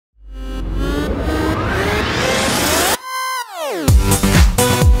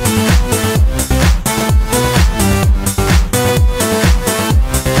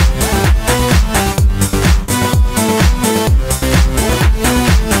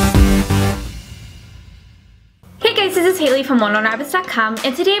Haley from OneOnRabbits.com,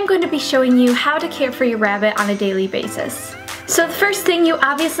 and today I'm going to be showing you how to care for your rabbit on a daily basis. So the first thing you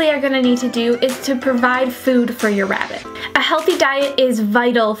obviously are going to need to do is to provide food for your rabbit. A healthy diet is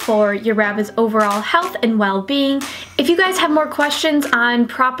vital for your rabbit's overall health and well-being. If you guys have more questions on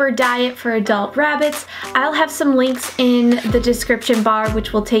proper diet for adult rabbits, I'll have some links in the description bar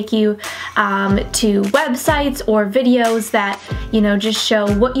which will take you to websites or videos that, just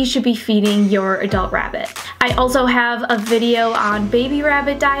show what you should be feeding your adult rabbit. I also have a video on baby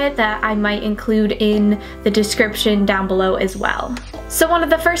rabbit diet that I might include in the description down below as well. So one of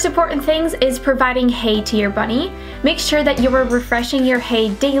the first important things is providing hay to your bunny. Make sure that you are refreshing your hay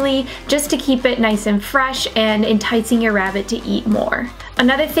daily just to keep it nice and fresh and enticing your rabbit to eat more.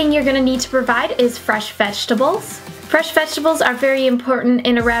 Another thing you're going to need to provide is fresh vegetables. Fresh vegetables are very important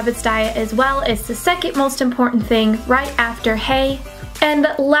in a rabbit's diet as well. It's the second most important thing right after hay. And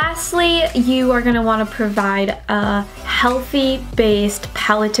lastly, you are going to want to provide a healthy-based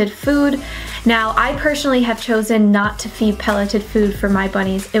pelleted food. Now, I personally have chosen not to feed pelleted food for my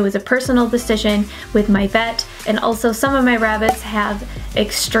bunnies. It was a personal decision with my vet, and also some of my rabbits have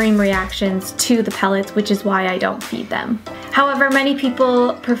extreme reactions to the pellets, which is why I don't feed them. However, many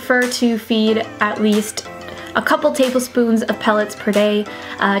people prefer to feed at least a couple tablespoons of pellets per day.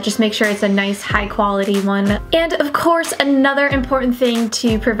 Just make sure it's a nice high quality one. And of course, another important thing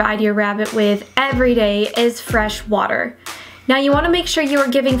to provide your rabbit with every day is fresh water. Now you want to make sure you are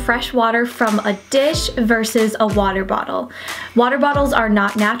giving fresh water from a dish versus a water bottle. Water bottles are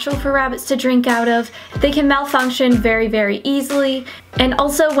not natural for rabbits to drink out of. They can malfunction very, very easily. And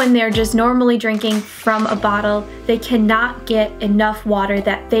also when they're just normally drinking from a bottle, they cannot get enough water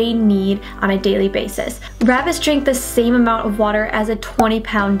that they need on a daily basis. Rabbits drink the same amount of water as a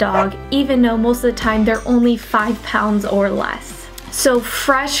 20-pound dog, even though most of the time they're only 5 pounds or less. So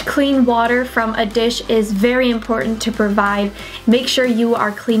fresh, clean water from a dish is very important to provide. Make sure you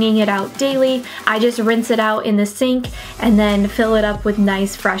are cleaning it out daily. I just rinse it out in the sink and then fill it up with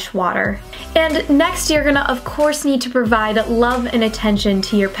nice fresh water. And next, you're gonna of course need to provide love and attention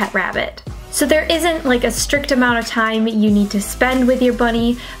to your pet rabbit. So there isn't like a strict amount of time you need to spend with your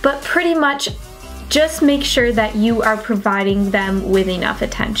bunny, but pretty much just make sure that you are providing them with enough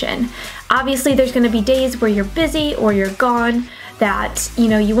attention. Obviously, there's gonna be days where you're busy or you're gone, that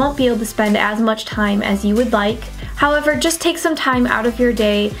you won't be able to spend as much time as you would like. However, just take some time out of your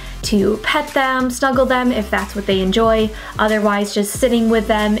day to pet them, snuggle them if that's what they enjoy. Otherwise, just sitting with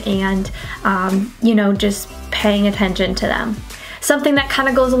them and just paying attention to them. Something that kind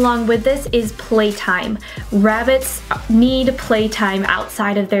of goes along with this is playtime. Rabbits need playtime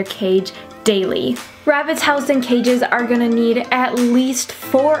outside of their cage daily. Rabbits housed in cages are going to need at least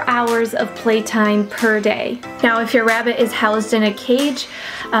 4 hours of playtime per day. Now, if your rabbit is housed in a cage,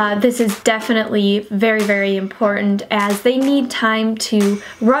 this is definitely very, very important, as they need time to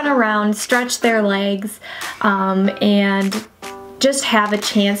run around, stretch their legs, and just have a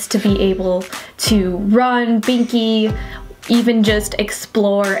chance to be able to run, binky, even just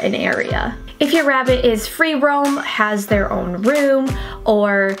explore an area. If your rabbit is free roam, has their own room,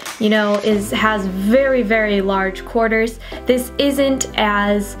 or has very, very large quarters, this isn't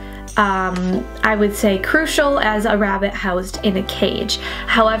as I would say crucial as a rabbit housed in a cage.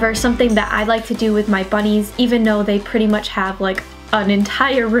 However, something that I like to do with my bunnies, even though they pretty much have like an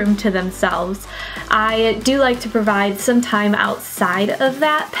entire room to themselves, I do like to provide some time outside of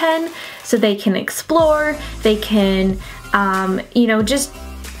that pen so they can explore, they can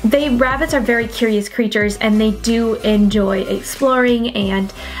rabbits are very curious creatures, and they do enjoy exploring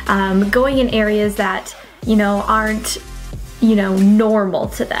and going in areas that aren't normal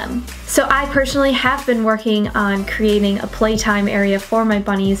to them. So I personally have been working on creating a playtime area for my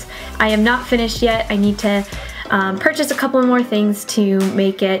bunnies. I am not finished yet. I need to purchase a couple more things to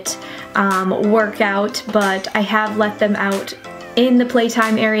make it work out, but I have let them out in the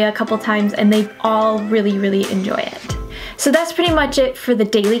playtime area a couple times, and they all really, really enjoy it. So that's pretty much it for the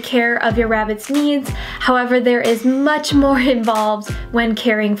daily care of your rabbit's needs. However, there is much more involved when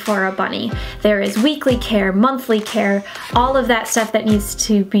caring for a bunny. There is weekly care, monthly care, all of that stuff that needs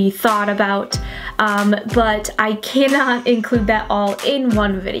to be thought about, but I cannot include that all in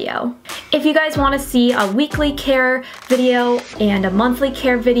one video. If you guys want to see a weekly care video and a monthly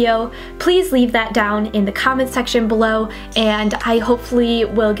care video, please leave that down in the comment section below, and I hopefully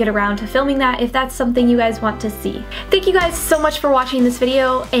will get around to filming that if that's something you guys want to see. Thank you guys so much for watching this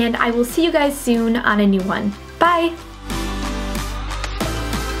video, and I will see you guys soon on a new one. Bye!